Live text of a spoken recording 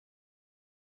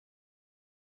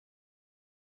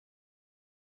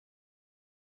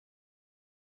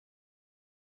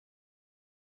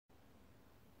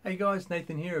Hey guys,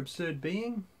 Nathan here, Absurd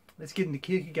Being. Let's get into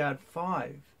Kierkegaard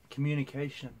 5,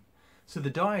 communication. So the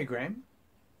diagram,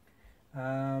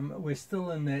 we're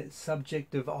still in that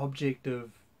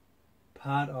subjective-objective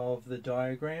part of the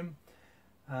diagram.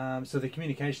 So the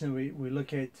communication that we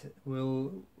look at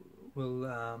will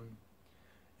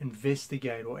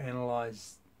investigate or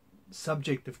analyze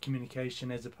subjective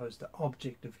communication as opposed to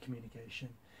objective communication.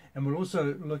 And we'll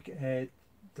also look at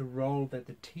the role that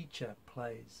the teacher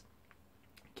plays.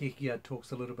 Kierkegaard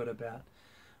talks a little bit about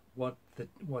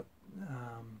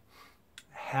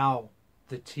how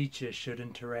the teacher should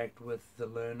interact with the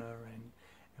learner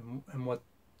and what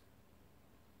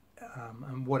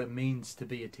it means to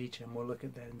be a teacher, and we'll look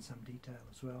at that in some detail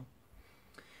as well.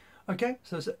 Okay,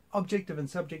 so it's objective and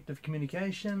subjective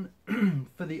communication.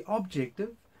 For the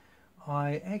objective,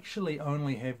 I actually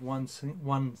only have one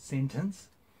sentence.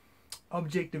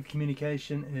 Objective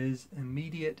communication is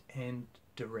immediate and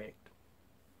direct.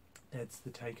 That's the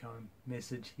take-home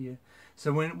message here.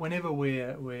 So whenever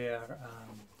we're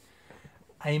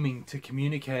aiming to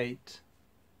communicate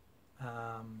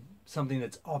something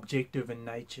that's objective in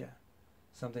nature,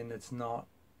 something that's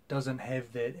doesn't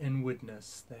have that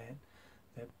inwardness,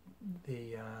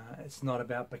 it's not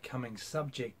about becoming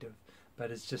subjective, but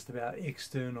it's just about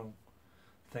external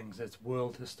things. It's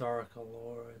world historical,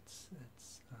 or it's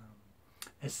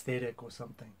aesthetic or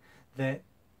something. That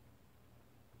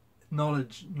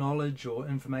knowledge or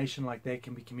information like that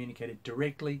can be communicated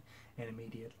directly and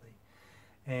immediately.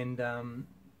 And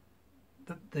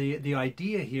the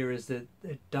idea here is that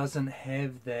it doesn't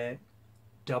have that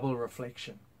double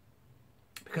reflection.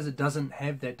 Because it doesn't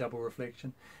have that double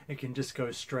reflection, it can just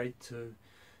go straight to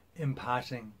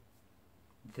imparting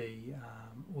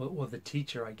or the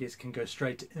teacher, I guess, can go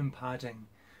straight to imparting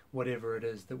whatever it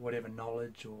is, whatever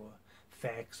knowledge or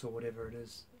facts or whatever it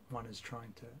is one is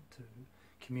trying to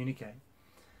communicate.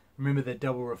 Remember that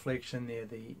double reflection there,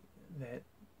 that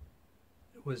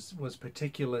was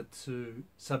particular to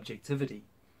subjectivity,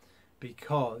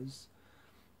 because,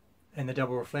 and the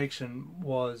double reflection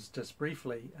was, just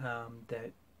briefly,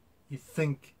 that you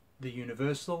think the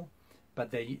universal, but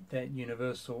that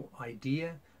universal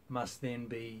idea must then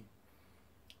be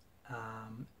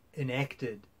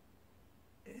enacted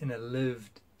in a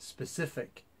lived,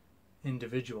 specific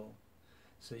individual.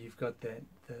 So you've got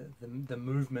the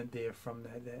movement there from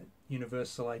that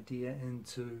universal idea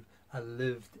into a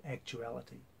lived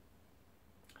actuality.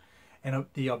 And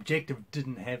the objective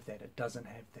didn't have that. It doesn't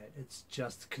have that. It's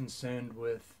just concerned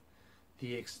with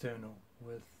the external,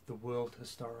 with the world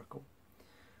historical,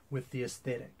 with the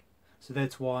aesthetic. So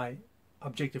that's why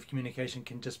objective communication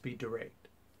can just be direct.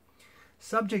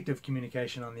 Subjective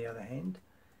communication, on the other hand,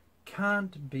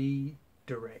 can't be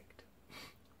direct,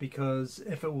 because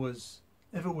if it was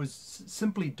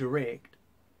simply direct,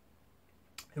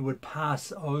 it would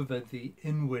pass over the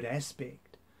inward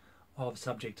aspect of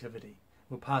subjectivity. It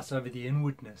would pass over the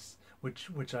inwardness,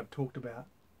 which I've talked about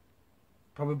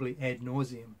probably ad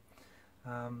nauseum,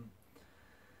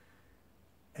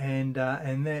 and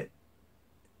that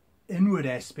inward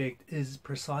aspect is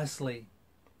precisely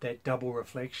that double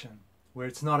reflection, where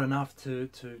it's not enough to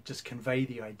just convey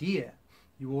the idea.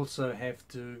 You also have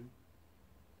to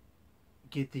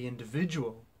get the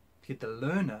individual, get the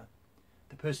learner,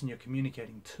 the person you're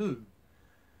communicating to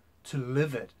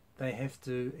live it. They have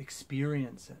to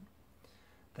experience it.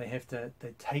 They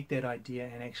take that idea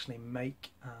and actually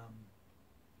make,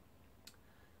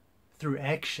 through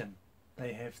action,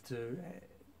 they have to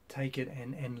take it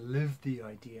and live the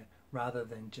idea, rather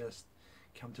than just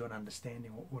come to an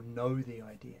understanding or know the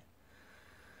idea.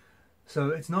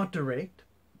 So it's not direct.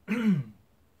 And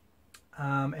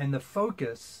the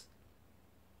focus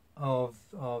of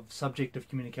subjective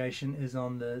communication is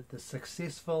on the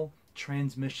successful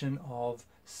transmission of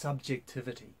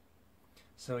subjectivity.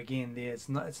 So again, it's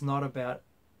not about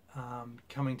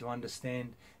coming to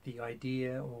understand the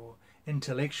idea or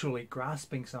intellectually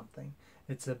grasping something.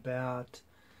 It's about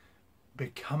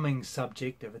becoming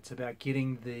subjective. It's about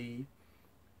getting the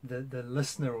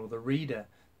listener or the reader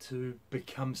to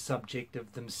become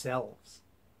subjective themselves.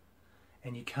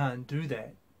 And you can't do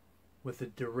that with a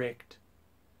direct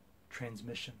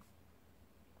transmission.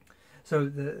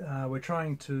 So we're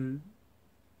trying to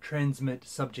transmit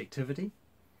subjectivity.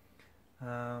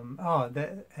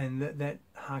 That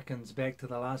harkens back to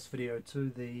the last video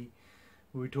too,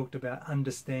 where we talked about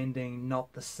understanding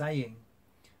not the saying,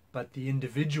 but the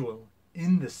individual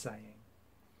in the saying.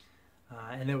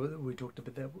 And we talked a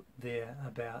bit there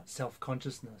about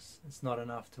self-consciousness. It's not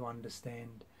enough to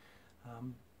understand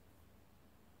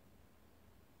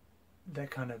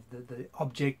that kind of the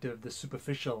objective, the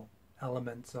superficial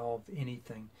elements of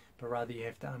anything, but rather you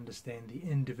have to understand the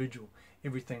individual.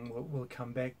 Everything will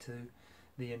come back to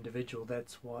the individual.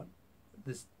 That's what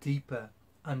this deeper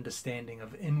understanding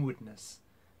of inwardness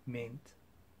meant.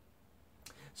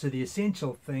 So the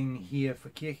essential thing here for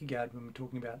Kierkegaard when we're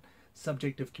talking about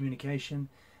subjective communication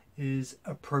is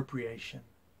appropriation.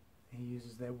 He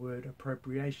uses that word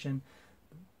appropriation.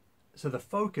 So the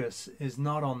focus is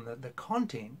not on the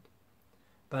content,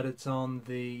 but it's on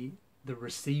the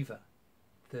receiver,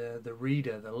 the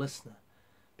reader, the listener,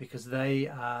 because they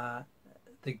are,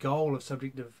 the goal of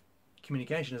subjective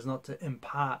communication is not to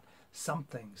impart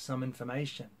something, some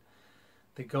information.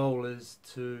 The goal is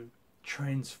to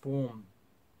transform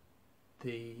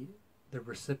the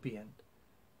recipient,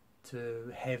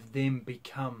 to have them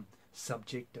become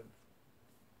subjective.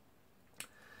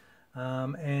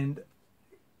 And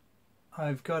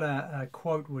I've got a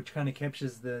quote which kind of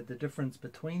captures the difference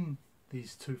between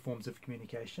these two forms of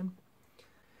communication.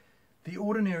 The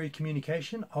ordinary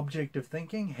communication, objective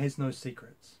thinking, has no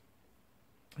secrets.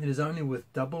 It is only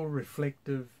with double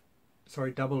reflected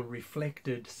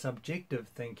subjective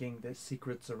thinking that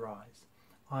secrets arise,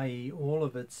 i.e. all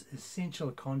of its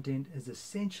essential content is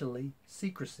essentially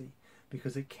secrecy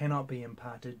because it cannot be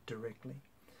imparted directly.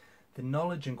 The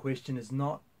knowledge in question is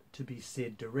not to be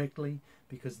said directly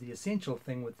because the essential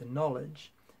thing with the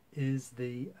knowledge is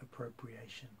the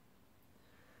appropriation.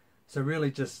 So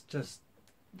really just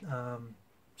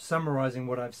summarizing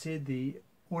what I've said, the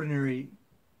ordinary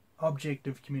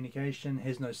objective communication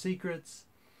has no secrets.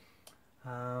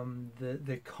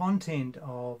 The content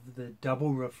of the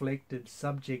double reflected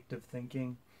subjective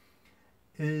thinking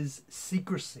is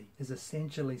secrecy, is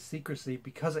essentially secrecy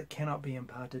because it cannot be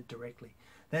imparted directly.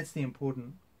 That's the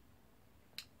important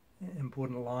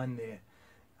line there.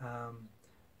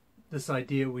 This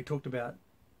idea, we talked about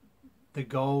the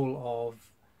goal of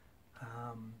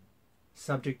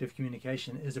subjective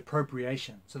communication is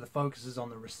appropriation. So the focus is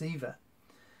on the receiver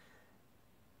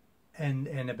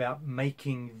and about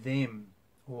making them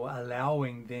or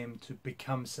allowing them to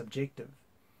become subjective,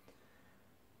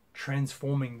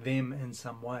 transforming them in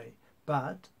some way.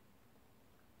 But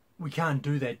we can't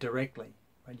do that directly.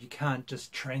 Right? You can't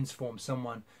just transform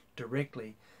someone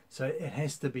directly. So it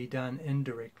has to be done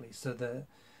indirectly. So the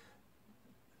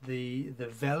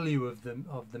value of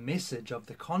the message, of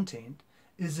the content,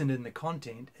 isn't in the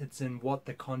content, it's in what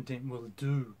the content will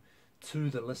do to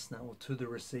the listener or to the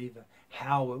receiver,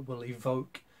 how it will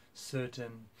evoke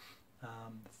certain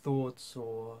thoughts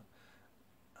or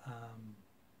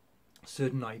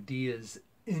certain ideas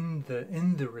in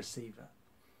the receiver.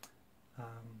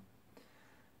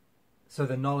 So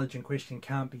the knowledge in question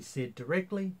can't be said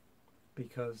directly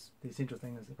because the essential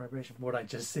thing is appropriation, what I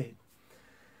just said.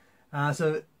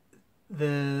 So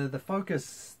the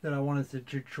focus that I wanted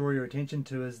to draw your attention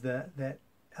to is that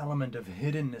element of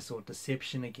hiddenness or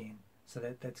deception again. So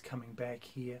that's coming back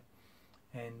here,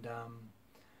 and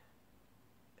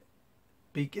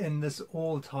this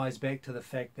all ties back to the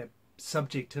fact that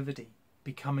subjectivity,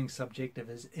 becoming subjective,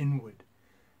 is inward.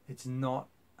 It's not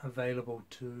available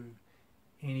to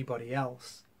anybody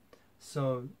else.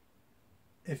 So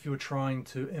if you're trying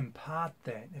to impart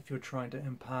that, if you're trying to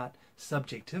impart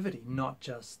subjectivity, not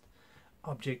just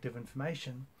objective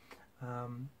information,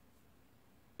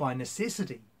 by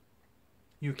necessity,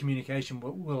 your communication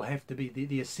will have to be,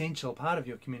 the essential part of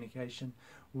your communication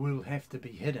will have to be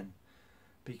hidden,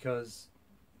 because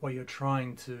what you're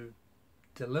trying to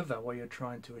deliver, what you're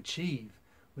trying to achieve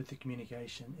with the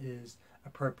communication is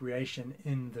appropriation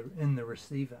in the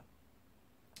receiver.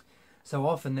 So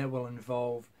often that will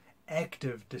involve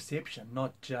active deception,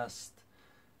 not just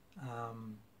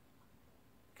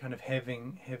kind of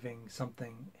having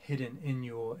something hidden in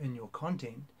your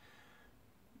content,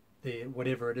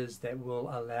 whatever it is that will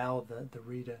allow the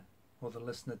reader or the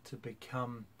listener to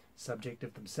become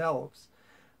subjective themselves,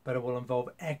 but it will involve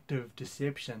active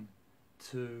deception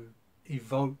to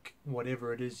evoke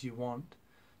whatever it is you want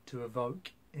to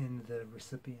evoke in the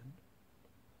recipient.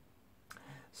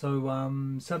 So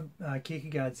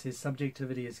Kierkegaard says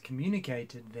subjectivity is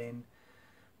communicated then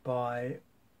by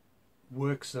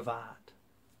works of art.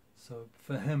 So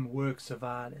for him, works of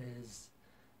art is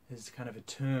kind of a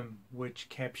term which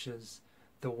captures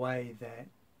the way that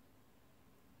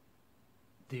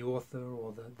the author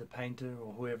or the painter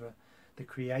or whoever, the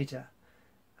creator,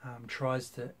 tries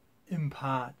to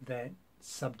impart that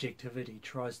subjectivity,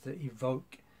 tries to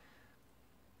evoke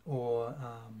or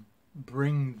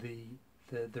bring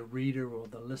the reader or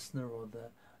the listener or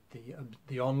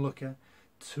the onlooker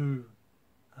to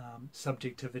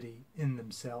subjectivity in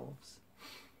themselves.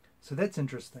 So that's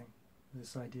interesting,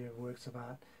 this idea of works of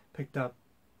art, picked up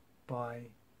by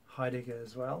Heidegger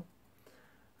as well.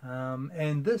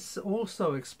 And this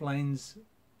also explains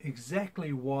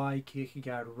exactly why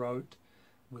Kierkegaard wrote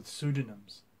with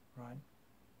pseudonyms, right?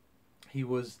 He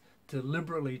was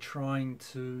deliberately trying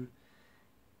to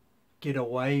get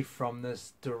away from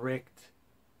this direct,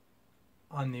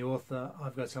 I'm the author,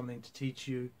 I've got something to teach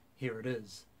you, here it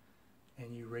is.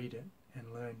 And you read it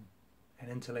and learn and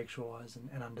intellectualize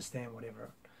and understand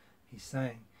whatever he's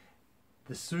saying.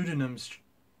 The pseudonyms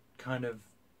kind of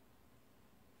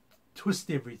twist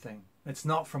everything. It's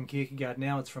not from Kierkegaard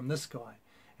now, it's from this guy.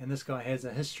 And this guy has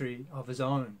a history of his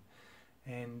own.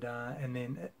 And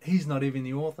then he's not even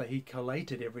the author, he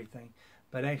collated everything.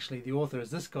 But actually the author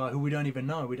is this guy who we don't even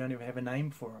know, we don't even have a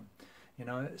name for him. You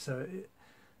know, so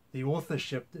the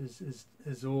authorship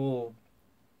is all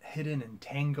hidden and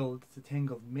tangled, it's a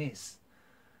tangled mess.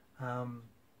 But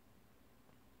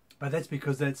that's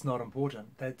because that's not important.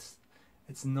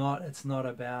 It's not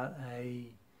about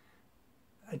a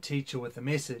teacher with a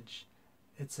message.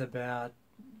 It's about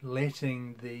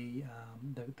letting the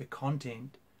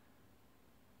content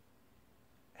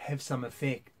have some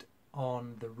effect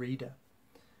on the reader.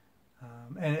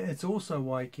 And it's also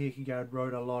why Kierkegaard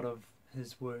wrote a lot of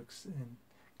his works in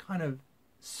kind of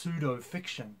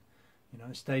pseudo-fiction. You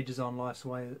know, Stages on Life's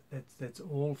Way, that's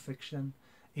all fiction.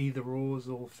 Either or is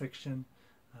all fiction.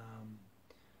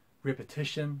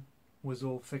 Repetition was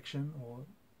all fiction, or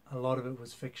a lot of it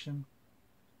was fiction.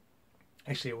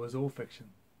 Actually, it was all fiction.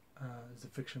 It's a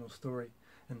fictional story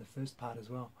in the first part as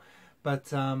well.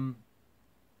 But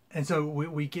and so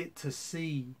we get to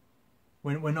see,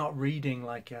 when we're not reading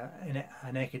like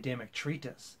an academic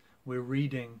treatise, we're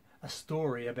reading a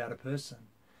story about a person,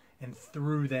 and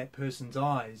through that person's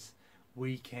eyes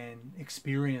we can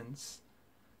experience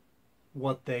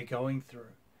what they're going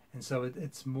through. And so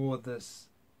it's more this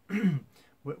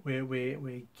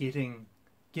we're getting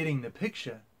the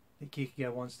picture that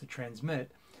Kierkegaard wants to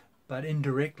transmit, but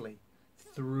indirectly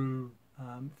through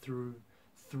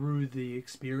the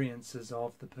experiences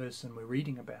of the person we're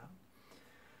reading about.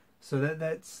 So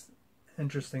that's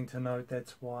interesting to note.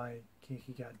 That's why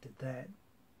Kierkegaard did that.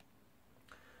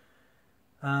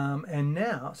 And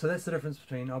now, so that's the difference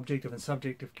between objective and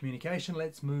subjective communication.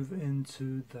 Let's move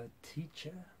into the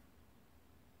teacher.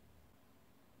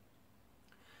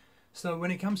 So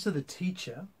when it comes to the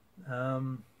teacher,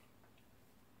 one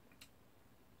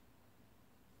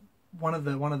of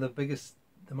the biggest,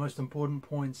 the most important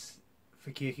points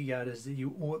for Kierkegaard is that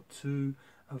you ought to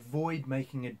avoid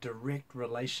making a direct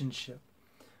relationship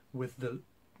with the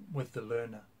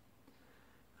learner,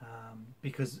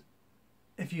 because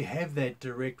if you have that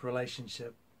direct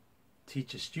relationship,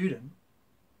 teacher-student,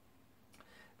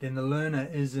 then the learner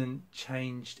isn't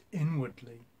changed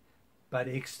inwardly but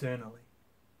externally.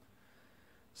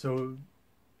 So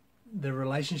the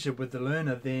relationship with the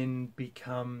learner then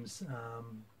becomes,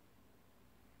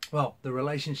 well, the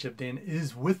relationship then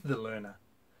is with the learner.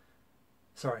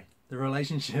 Sorry, the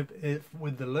relationship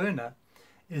with the learner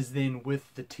is then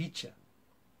with the teacher.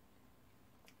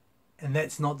 And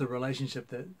that's not the relationship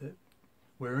that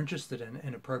we're interested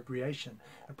in appropriation.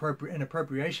 In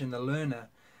appropriation, the learner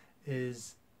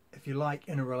is, if you like,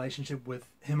 in a relationship with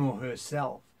him or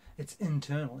herself. It's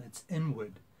internal, it's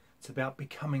inward. It's about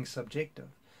becoming subjective,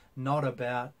 not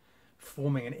about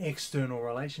forming an external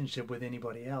relationship with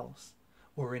anybody else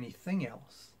or anything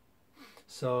else.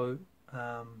 So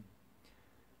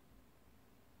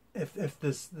if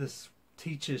this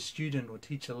teacher-student or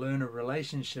teacher-learner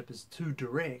relationship is too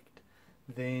direct,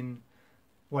 then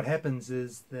what happens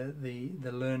is that the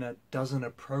learner doesn't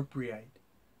appropriate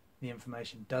the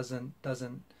information, doesn't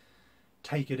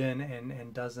take it in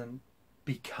and doesn't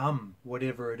become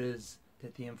whatever it is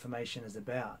that the information is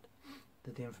about,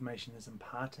 that the information is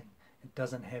imparting. It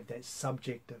doesn't have that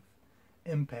subjective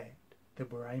impact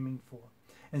that we're aiming for.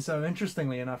 And so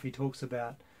interestingly enough, he talks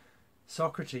about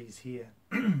Socrates here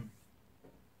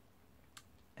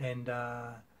and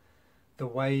the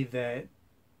way that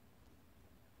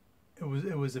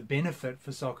it was a benefit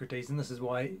for Socrates, and this is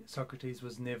why Socrates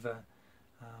was never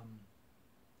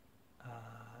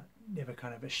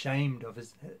kind of ashamed of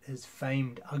his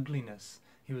famed ugliness.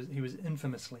 He was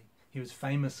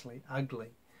famously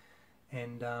ugly,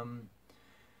 and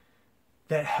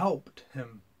that helped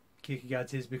him,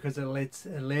 Kierkegaard says, because it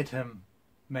let him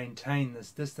maintain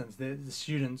this distance. The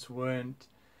students weren't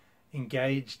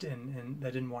engaged and they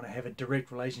didn't want to have a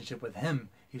direct relationship with him.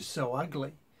 He was so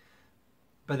ugly.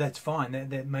 But that's fine.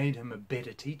 That made him a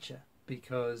better teacher,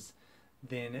 because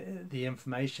then the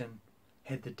information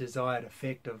had the desired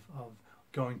effect of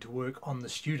going to work on the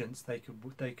students. They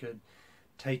could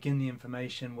take in the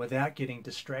information without getting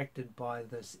distracted by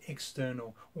this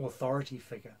external authority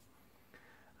figure.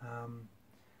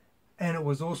 And it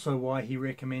was also why he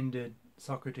recommended,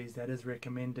 Socrates that is,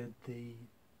 recommended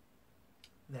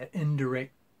that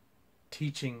indirect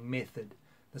teaching method,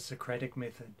 the Socratic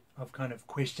method of kind of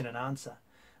question and answer,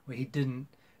 where he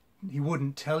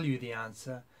wouldn't tell you the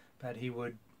answer, but he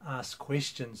would ask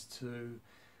questions to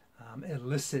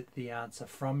elicit the answer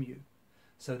from you.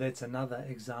 So that's another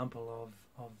example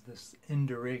of this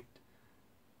indirect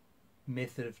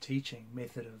method of teaching,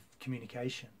 method of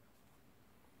communication.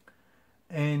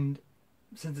 And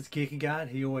since it's Kierkegaard,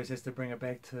 he always has to bring it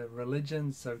back to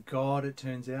religion. So God, it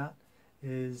turns out,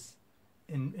 is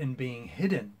in being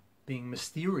hidden, being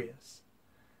mysterious,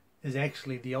 is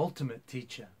actually the ultimate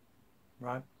teacher,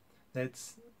 right?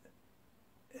 That's,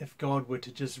 if God were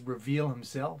to just reveal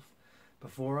himself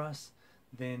before us,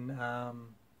 then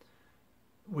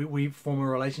we form a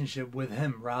relationship with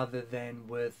him rather than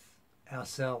with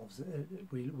ourselves.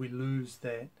 We lose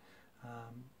that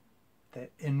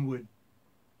inward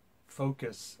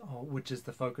focus, which is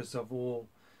the focus of all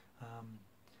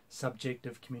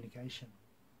subjective communication.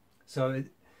 So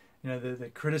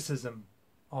the criticism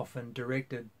often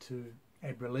directed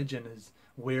at religion is,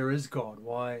 where is God?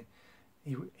 Why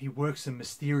he works in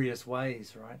mysterious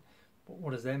ways, right?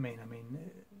 What does that mean? I mean,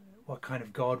 what kind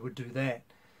of God would do that?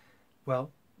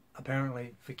 Well,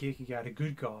 apparently for Kierkegaard, a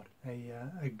good God,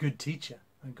 a good teacher,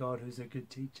 a God who's a good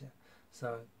teacher.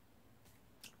 So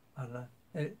I don't know.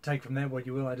 Take from that what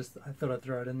you will. I thought I'd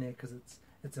throw it in there because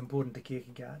it's important to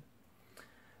Kierkegaard.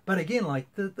 But again, like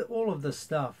all of this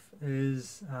stuff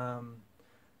is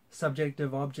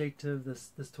subjective, objective.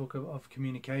 This talk of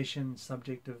communication,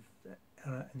 subjective,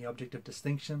 and the objective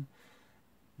distinction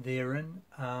therein.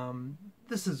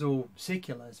 This is all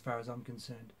secular as far as I'm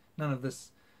concerned. None of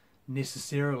this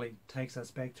necessarily takes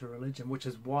us back to religion, which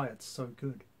is why it's so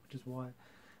good. Which is why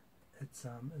it's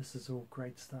this is all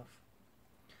great stuff.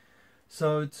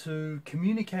 So to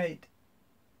communicate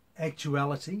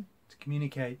actuality, to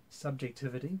communicate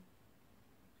subjectivity,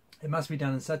 it must be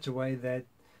done in such a way that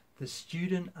the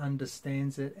student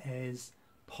understands it as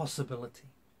possibility.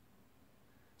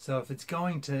 So if it's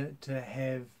going to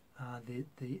have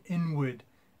the inward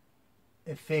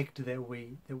effect that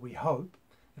we hope,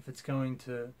 if it's going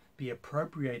to be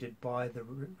appropriated by the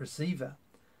receiver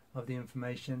of the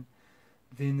information,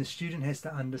 then the student has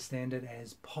to understand it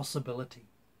as possibility.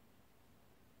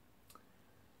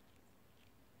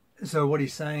 So what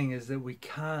he's saying is that we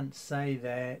can't say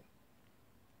that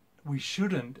we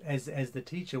shouldn't, as the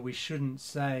teacher, we shouldn't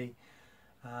say,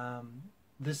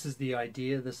 this is the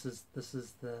idea, this is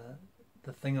the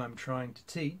thing I'm trying to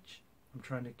teach, I'm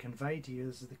trying to convey to you,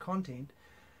 this is the content,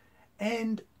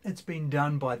 and it's been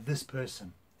done by this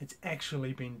person. It's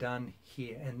actually been done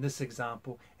here, in this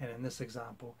example, and in this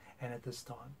example, and at this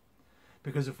time.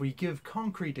 Because if we give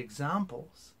concrete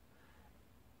examples,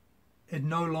 it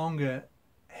no longer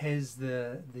has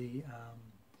the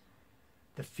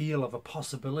feel of a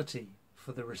possibility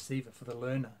for the receiver, for the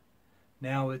learner.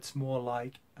 Now it's more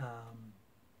like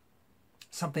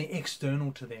something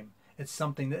external to them. It's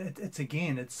something that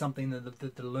it's something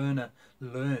that the learner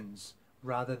learns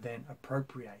rather than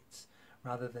appropriates,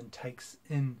 rather than takes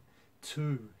in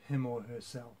to him or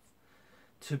herself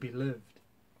to be lived.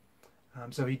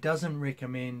 So he doesn't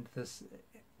recommend this.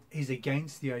 He's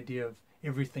against the idea of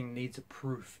everything needs a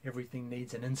proof, everything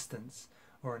needs an instance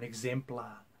or an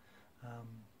exemplar.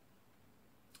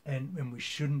 And we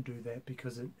shouldn't do that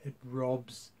because it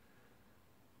robs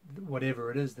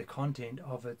whatever it is, the content,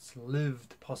 of its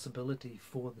lived possibility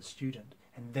for the student.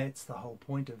 And that's the whole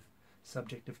point of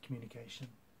subjective communication.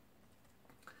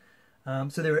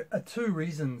 So there are two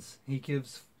reasons he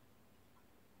gives,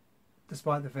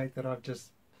 despite the fact that I've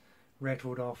just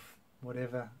rattled off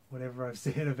whatever I've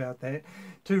said about that.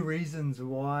 Two reasons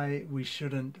why we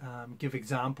shouldn't give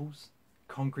examples,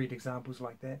 concrete examples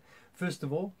like that. First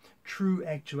of all, true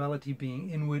actuality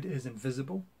being inward is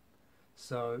invisible.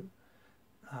 So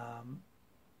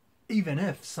even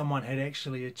if someone had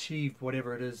actually achieved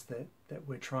whatever it is that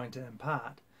we're trying to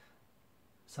impart,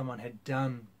 someone had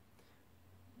done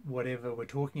whatever we're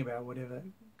talking about, whatever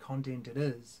content it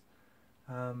is,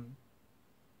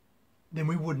 then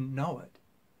we wouldn't know it.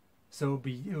 So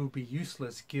it would be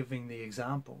useless giving the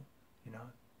example,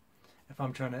 If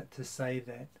I'm trying to say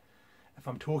that, if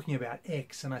I'm talking about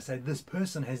X and I say this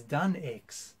person has done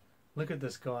X, look at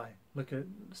this guy,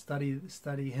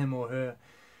 study him or her.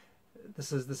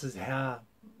 This is how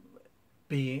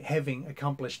having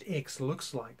accomplished X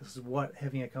looks like. This is what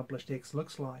having accomplished X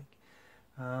looks like.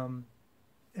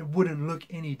 It wouldn't look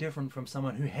any different from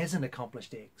someone who hasn't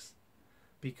accomplished X.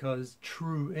 because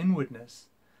true inwardness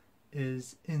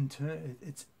is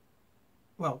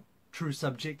true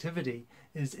subjectivity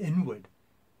is inward,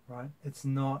 right? It's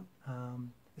not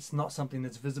something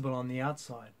that's visible on the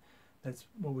outside. That's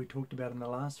what we talked about in the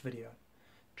last video.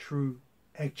 True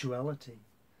actuality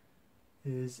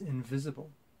is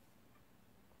invisible.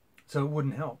 So it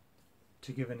wouldn't help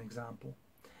to give an example.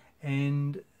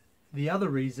 And the other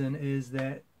reason is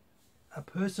that a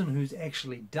person who's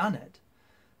actually done it,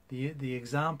 the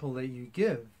example that you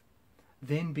give,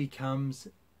 then becomes,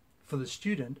 for the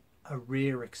student, a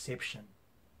rare exception.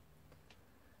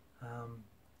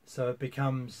 So it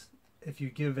becomes, if you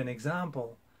give an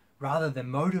example, rather than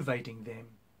motivating them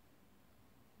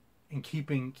and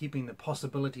keeping the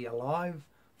possibility alive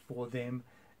for them,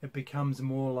 it becomes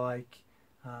more like,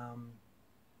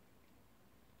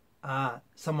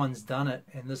 someone's done it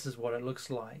and this is what it looks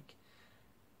like.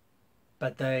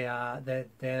 But they're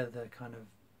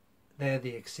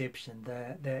the exception.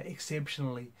 They're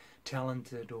exceptionally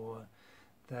talented, or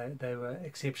they were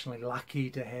exceptionally lucky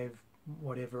to have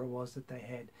whatever it was that they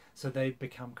had. So they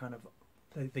become kind of,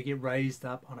 they get raised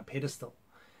up on a pedestal,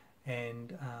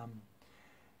 and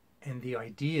the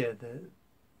idea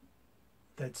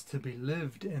that's to be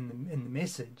lived in the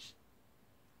message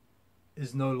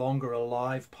is no longer a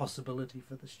live possibility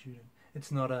for the student.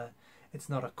 It's not a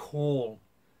call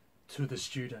to the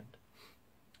student.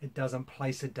 It doesn't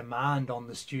place a demand on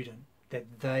the student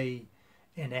that they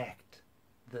enact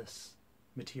this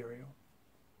material.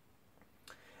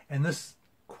 And this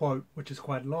quote, which is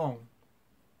quite long,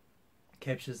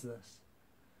 captures this.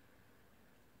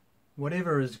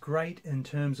 Whatever is great in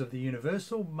terms of the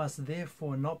universal must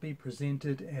therefore not be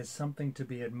presented as something to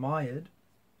be admired,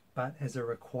 but as a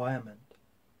requirement.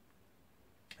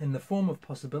 In the form of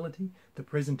possibility, the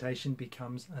presentation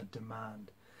becomes a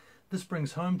demand. This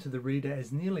brings home to the reader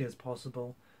as nearly as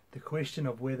possible the question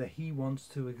of whether he wants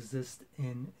to exist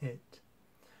in it.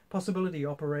 Possibility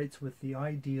operates with the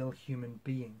ideal human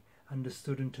being,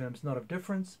 understood in terms not of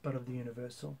difference but of the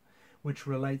universal, which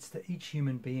relates to each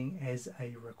human being as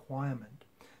a requirement.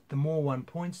 The more one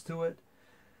points to it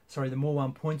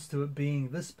being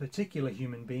this particular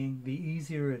human being, the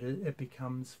easier it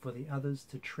becomes for the others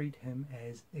to treat him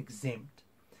as exempt.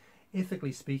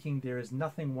 Ethically speaking, there is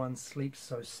nothing one sleeps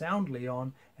so soundly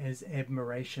on as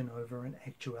admiration over an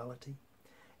actuality.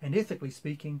 And ethically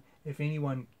speaking, if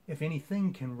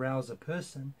anything can rouse a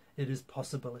person, it is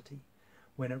possibility,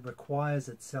 when it requires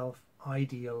itself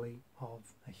ideally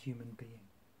of a human being.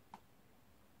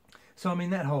 So I mean,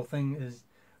 that whole thing is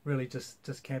really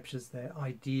just captures that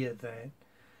idea that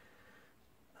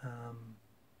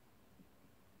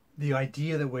the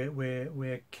idea that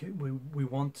we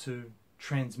want to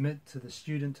transmit to the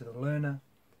student, to the learner,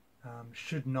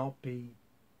 should not be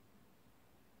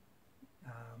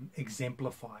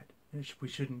exemplified. We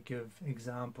shouldn't give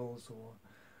examples,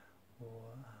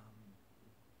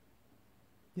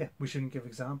 we shouldn't give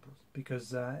examples,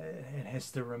 because it has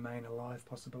to remain a live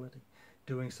possibility.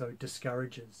 Doing so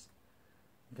discourages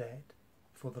that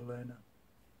for the learner.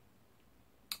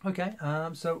 Okay,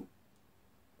 so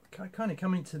kind of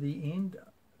coming to the end,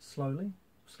 slowly.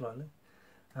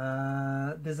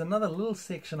 There's another little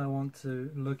section I want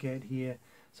to look at here.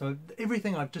 So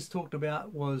everything I've just talked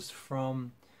about was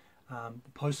from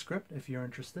the postscript, if you're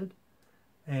interested,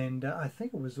 and I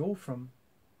think it was all from,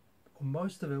 or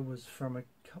most of it was from a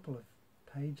couple of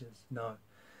pages. No,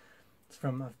 it's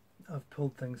from, I've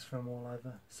pulled things from all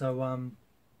over. So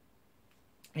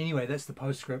anyway, that's the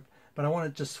postscript, but I want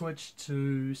to just switch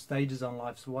to Stages on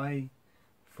Life's Way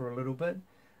for a little bit.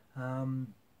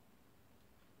 And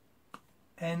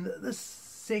this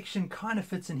section kind of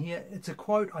fits in here. It's a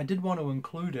quote. I did want to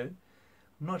include it.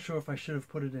 I'm not sure if I should have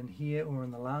put it in here or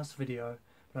in the last video,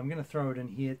 but I'm going to throw it in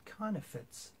here. It kind of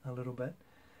fits a little bit.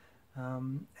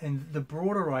 And the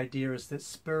broader idea is that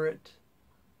spirit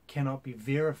cannot be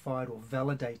verified or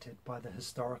validated by the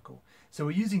historical. So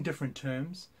we're using different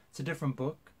terms. It's a different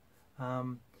book,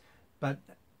 but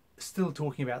still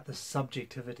talking about the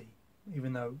subjectivity,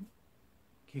 even though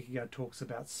Kierkegaard talks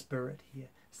about spirit here.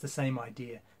 It's the same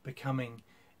idea, becoming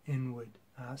inward,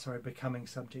 becoming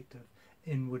subjective,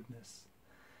 inwardness,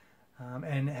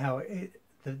 and how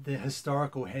the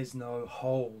historical has no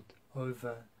hold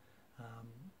over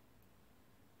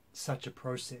such a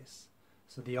process.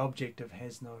 So the objective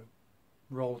has no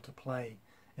role to play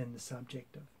in the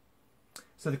subjective.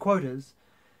 So the quote is,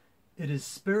 "It is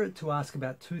spirit to ask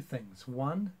about two things.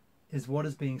 One, is what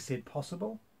is being said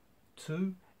possible?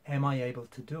 Two, am I able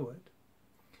to do it?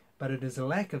 But it is a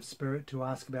lack of spirit to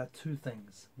ask about two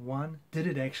things. One, did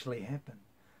it actually happen?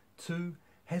 Two,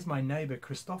 has my neighbour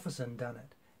Christopherson done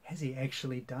it? Has he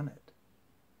actually done it?"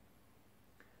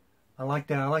 I like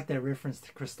that. I like that reference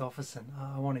to Christofferson.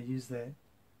 I want to use that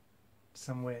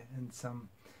somewhere in some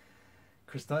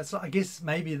So I guess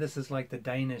maybe this is like the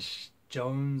Danish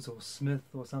Jones or Smith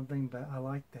or something, but I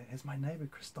like that. Has my neighbor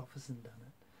Christofferson done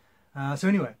it? So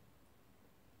anyway,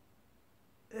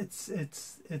 it's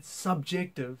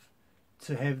subjective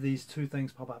to have these two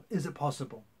things pop up. Is it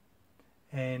possible?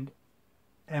 And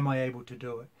am I able to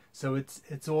do it? So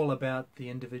it's all about the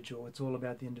individual. It's all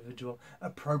about the individual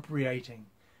appropriating,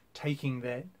 taking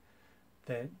that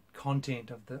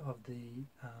content of the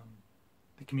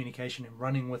communication and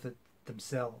running with it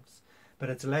themselves. But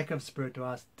it's a lack of spirit to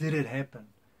ask, did it happen?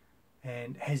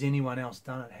 And has anyone else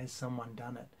done it? Has someone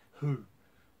done it? Who?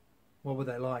 What were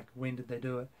they like? When did they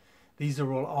do it? These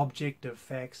are all objective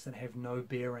facts that have no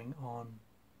bearing on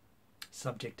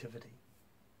subjectivity.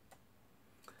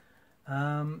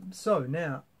 So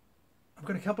now I've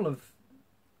got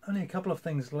only a couple of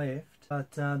things left,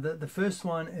 but the first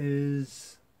one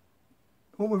is,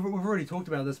 well, we've already talked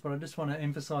about this, but I just want to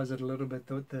emphasize it a little bit,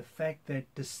 the fact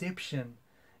that deception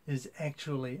is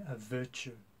actually a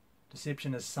virtue.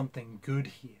 Deception is something good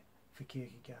here for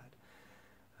Kierkegaard.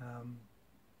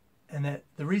 And that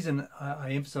the reason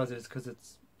I emphasize it is because it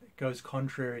goes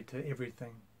contrary to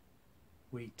everything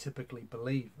we typically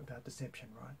believe about deception,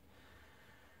 right?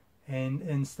 And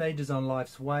in Stages on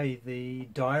Life's Way, the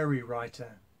diary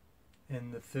writer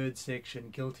in the third section,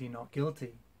 Guilty Not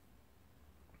Guilty,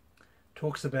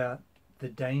 talks about the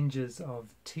dangers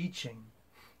of teaching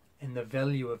and the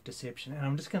value of deception. And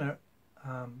I'm just going to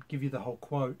give you the whole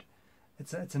quote.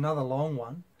 It's another long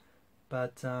one,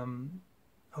 but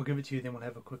I'll give it to you, then we'll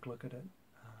have a quick look at it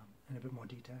in a bit more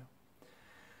detail.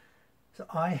 So,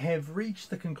 I have reached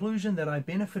the conclusion that I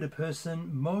benefit a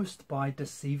person most by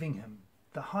deceiving him.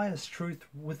 The highest truth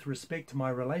with respect to my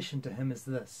relation to him is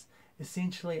this: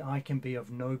 essentially, I can be of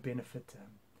no benefit to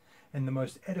him. And the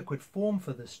most adequate form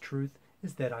for this truth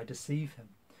is that I deceive him.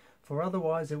 For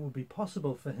otherwise it will be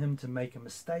possible for him to make a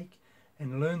mistake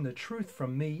and learn the truth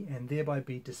from me and thereby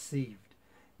be deceived,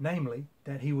 namely,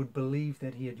 that he would believe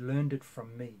that he had learned it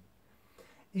from me.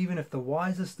 Even if the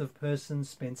wisest of persons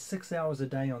spent 6 hours a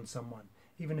day on someone,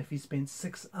 even if he spent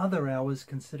 6 other hours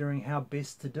considering how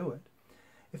best to do it,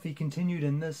 if he continued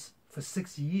in this for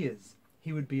 6 years,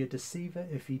 he would be a deceiver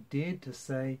if he dared to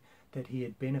say that he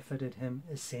had benefited him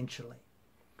essentially.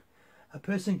 A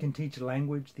person can teach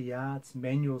language, the arts,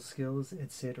 manual skills,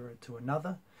 etc. to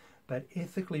another, but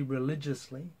ethically,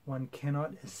 religiously, one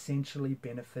cannot essentially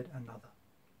benefit another.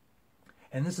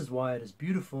 And this is why it is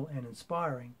beautiful and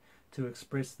inspiring to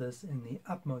express this in the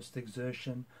utmost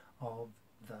exertion of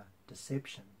the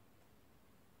deception.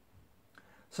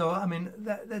 So, I mean,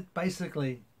 that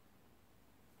basically,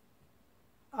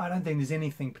 I don't think there's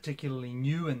anything particularly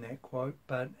new in that quote,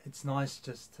 but it's nice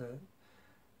just to,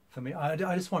 for me, I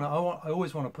always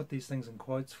want to put these things in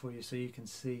quotes for you so you can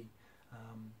see,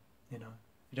 you know,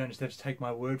 you don't just have to take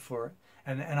my word for it.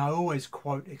 And I always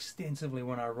quote extensively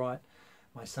when I write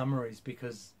my summaries,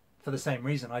 because for the same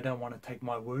reason, I don't want to take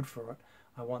my word for it.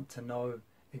 I want to know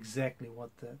exactly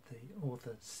what the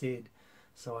author said,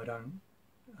 so I don't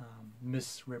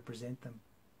misrepresent them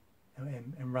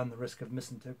and run the risk of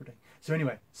misinterpreting. So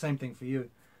anyway, same thing for you.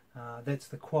 That's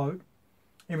the quote.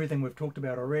 Everything we've talked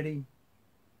about already,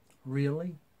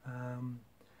 really.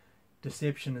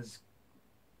 Deception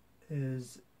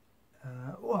is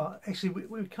well, actually,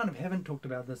 we kind of haven't talked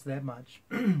about this that much.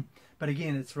 But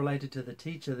again, it's related to the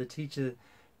teacher. The teacher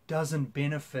doesn't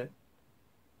benefit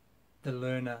the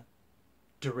learner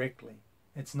directly.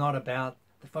 It's not about,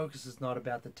 the focus is not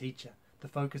about the teacher. The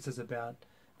focus is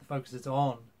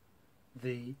on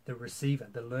the receiver,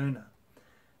 the learner.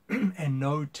 And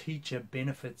no teacher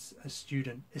benefits a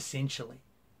student essentially,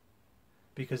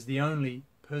 because the only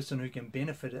person who can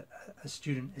benefit a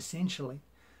student essentially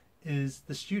is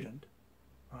the student,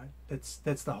 right?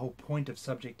 That's the whole point of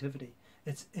subjectivity.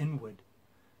 It's inward.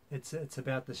 It's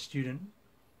about the student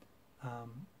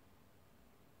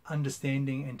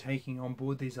understanding and taking on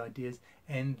board these ideas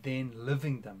and then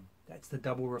living them. That's the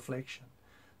double reflection.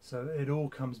 So it all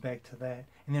comes back to that.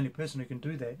 And the only person who can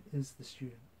do that is the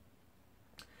student.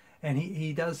 And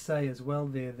he does say as well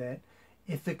there that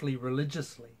ethically,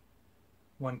 religiously,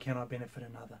 one cannot benefit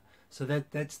another. So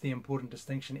that's the important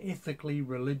distinction. Ethically,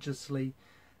 religiously,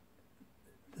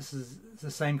 this is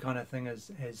the same kind of thing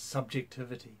as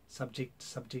subjectivity,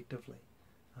 subjectively.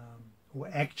 Or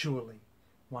actually,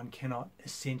 one cannot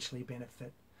essentially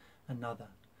benefit another.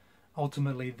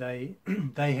 Ultimately, they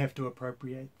have to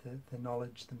appropriate the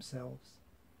knowledge themselves.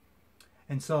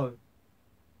 And so,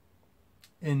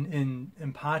 in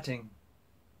imparting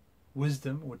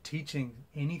wisdom or teaching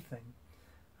anything,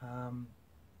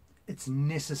 it's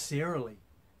necessarily,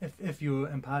 if you're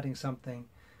imparting something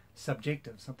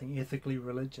subjective, something ethically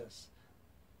religious,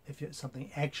 if it's something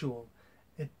actual,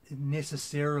 it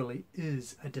necessarily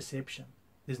is a deception.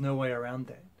 There's no way around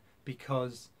that,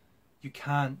 because you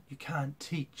can't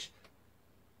teach.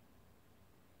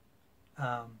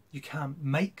 You can't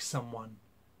make someone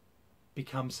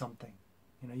become something.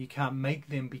 You know, you can't make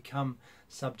them become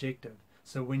subjective.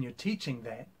 So when you're teaching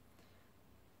that,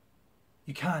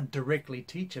 you can't directly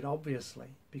teach it,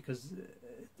 obviously, because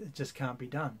it just can't be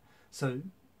done. So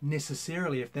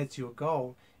necessarily, if that's your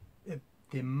goal,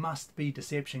 there must be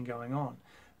deception going on.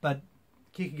 But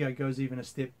Kierkegaard goes even a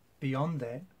step beyond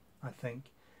that, I think,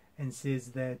 and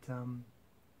says that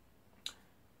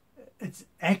it's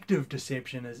active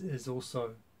deception is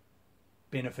also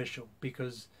beneficial,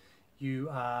 because you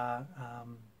are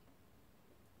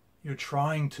you're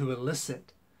trying to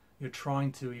elicit, you're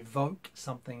trying to evoke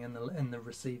something in the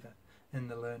receiver, in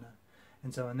the learner,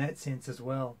 and so in that sense as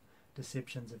well,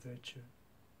 deception's a virtue.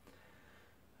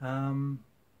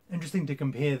 Interesting to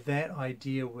compare that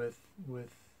idea with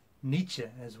Nietzsche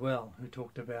as well, who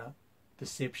talked about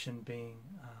deception being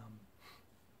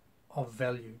of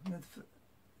value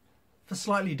for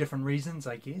slightly different reasons,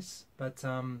 I guess. But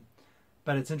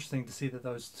it's interesting to see that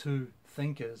those two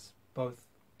thinkers, both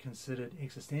considered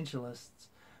existentialists,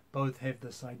 both have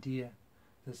this idea,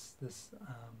 this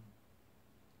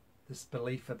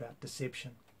belief about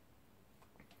deception.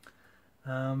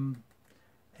 And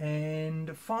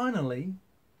finally,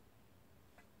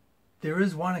 there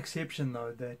is one exception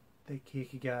though that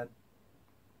Kierkegaard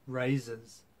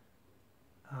raises,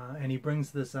 and he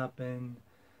brings this up in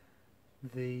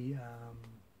the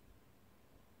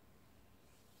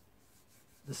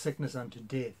sickness unto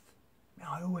death.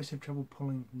 Now, I always have trouble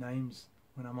pulling names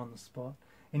when I'm on the spot.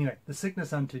 Anyway, the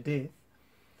sickness unto death.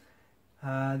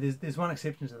 There's one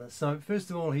exception to this. So first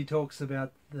of all, he talks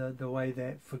about the way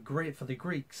that for the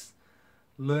Greeks,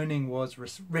 learning was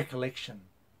recollection,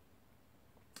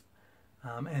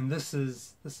 and this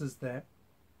is that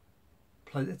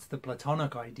it's the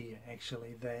Platonic idea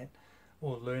actually, that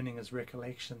all learning is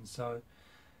recollection. So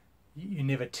you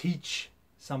never teach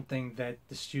something that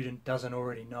the student doesn't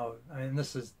already know. I mean,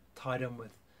 this is tied in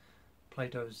with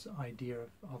Plato's idea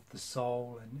of the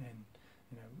soul, and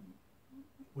you know,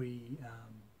 we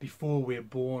before we're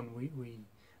born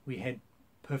we had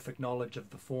perfect knowledge of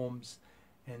the forms,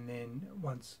 and then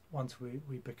once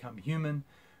we become human,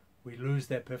 we lose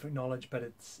that perfect knowledge, but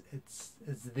it's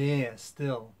there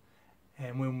still.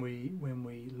 And when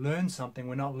we learn something,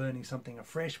 we're not learning something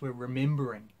afresh, we're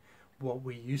remembering what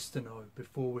we used to know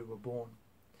before we were born.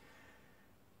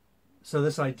 So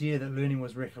this idea that learning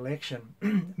was recollection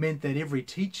meant that every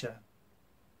teacher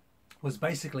was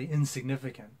basically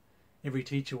insignificant. Every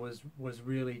teacher was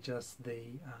really just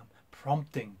the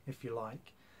prompting, if you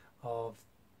like, for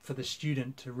the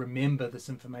student to remember this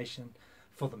information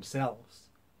for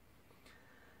themselves.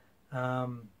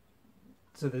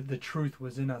 So that the truth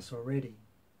was in us already.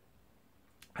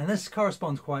 And this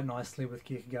corresponds quite nicely with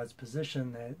Kierkegaard's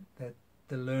position that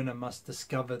the learner must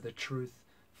discover the truth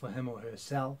for him or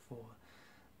herself, or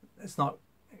it's not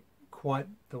quite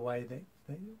the way that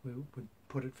we would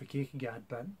put it for Kierkegaard,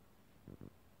 but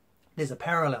there's a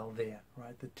parallel there,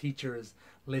 right? The teacher is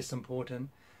less important.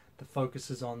 The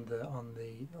focus is on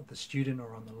the student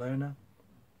or on the learner.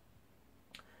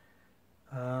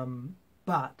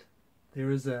 But there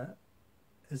is a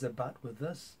but with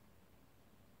this.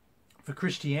 For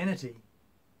Christianity,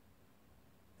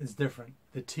 it's different.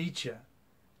 The teacher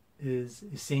is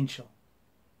essential,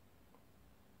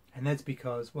 and that's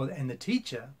because, well, and the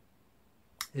teacher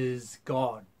is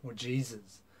God or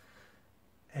Jesus,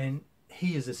 and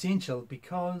he is essential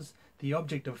because the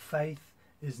object of faith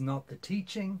is not the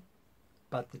teaching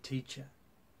but the teacher.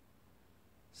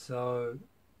 So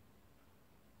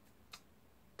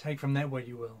take from that what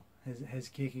you will. Has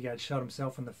Kierkegaard shot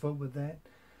himself in the foot with that?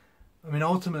 I mean,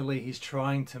 ultimately he's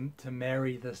trying to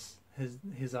marry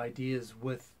his ideas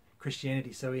with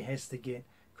Christianity, so he has to get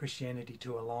Christianity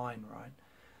to align, right?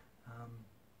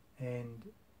 And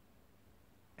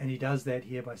he does that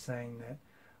here by saying that,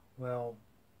 well,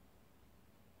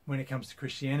 when it comes to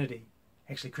Christianity,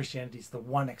 actually Christianity is the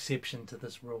one exception to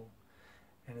this rule,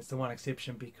 and it's the one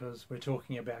exception because we're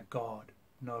talking about God.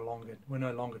 We're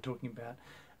no longer talking about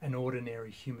an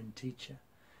ordinary human teacher.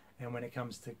 And when it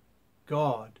comes to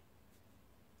God,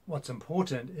 what's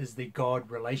important is the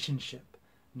God relationship,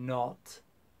 not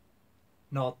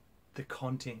the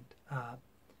content.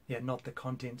 Not the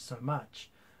content so much,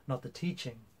 not the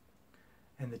teaching,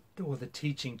 and the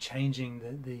teaching changing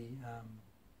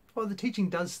the teaching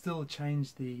does still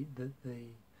change the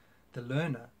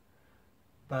learner,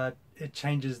 but it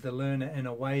changes the learner in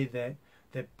a way that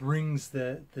brings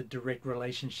the direct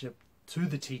relationship to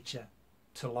the teacher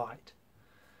to light.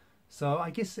 So I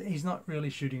guess he's not really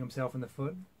shooting himself in the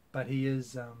foot, but he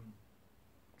is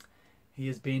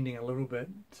bending a little bit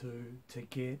to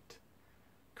get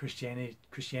Christianity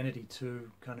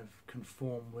to kind of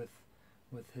conform with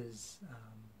his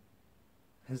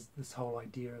this whole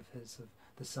idea of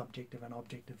the subjective and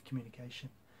objective communication.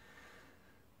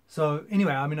 So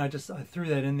anyway, I mean, I threw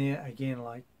that in there again,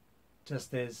 like,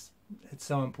 just as it's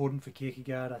so important for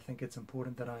Kierkegaard. I think it's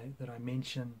important that I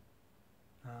mention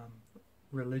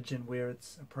religion where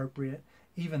it's appropriate,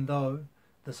 even though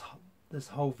this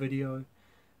whole video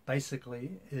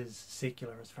basically is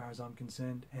secular as far as I'm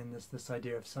concerned, and this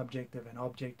idea of subjective and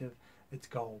objective, it's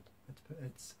gold.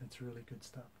 It's really good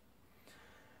stuff.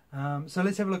 So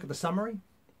let's have a look at the summary.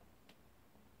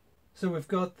 So we've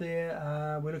got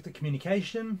there, we looked at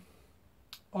communication,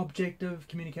 objective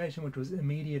communication, which was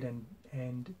immediate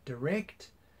and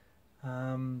direct.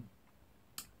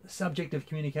 Subjective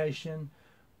communication,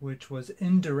 which was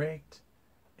indirect,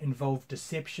 involved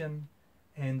deception,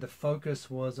 and the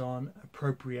focus was on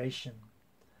appropriation.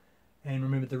 And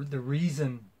remember, the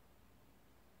reason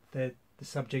that the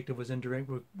subjective was indirect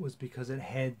was because it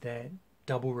had that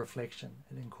double reflection.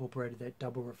 It incorporated that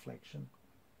double reflection.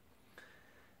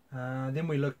 Then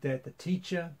we looked at the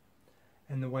teacher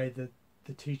and the way that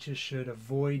the teacher should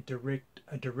avoid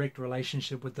a direct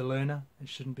relationship with the learner. It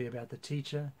shouldn't be about the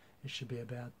teacher. It should be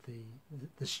about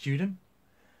the student.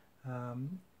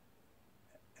 And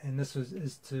this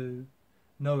is to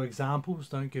no examples.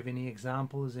 Don't give any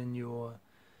examples in your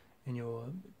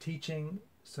teaching,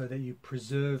 so that you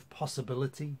preserve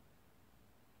possibility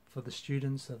for the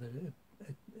students, so that it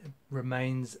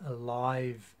remains a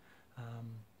live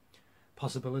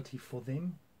possibility for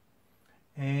them.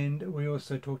 And we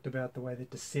also talked about the way that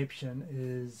deception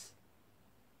is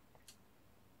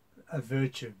a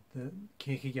virtue. The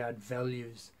Kierkegaard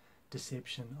values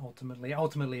deception ultimately.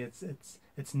 Ultimately,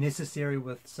 it's necessary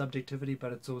with subjectivity,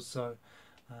 but it's also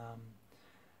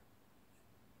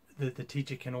the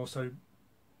teacher can also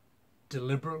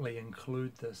deliberately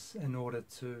include this in order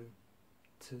to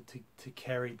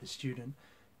carry the student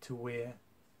to where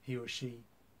he or she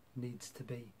needs to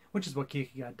be, which is what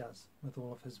Kierkegaard does with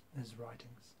all of his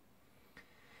writings.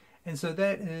 And so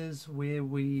that is where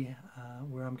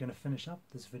I'm going to finish up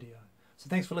this video. So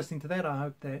thanks for listening to that. I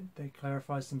hope that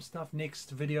clarifies some stuff.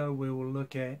 Next video we will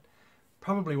look at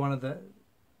probably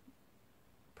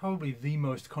the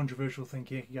most controversial thing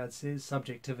Kierkegaard says: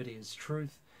 subjectivity is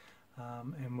truth,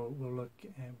 and we'll look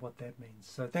at what that means.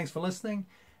 So thanks for listening,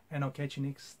 and I'll catch you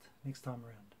next time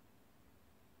around.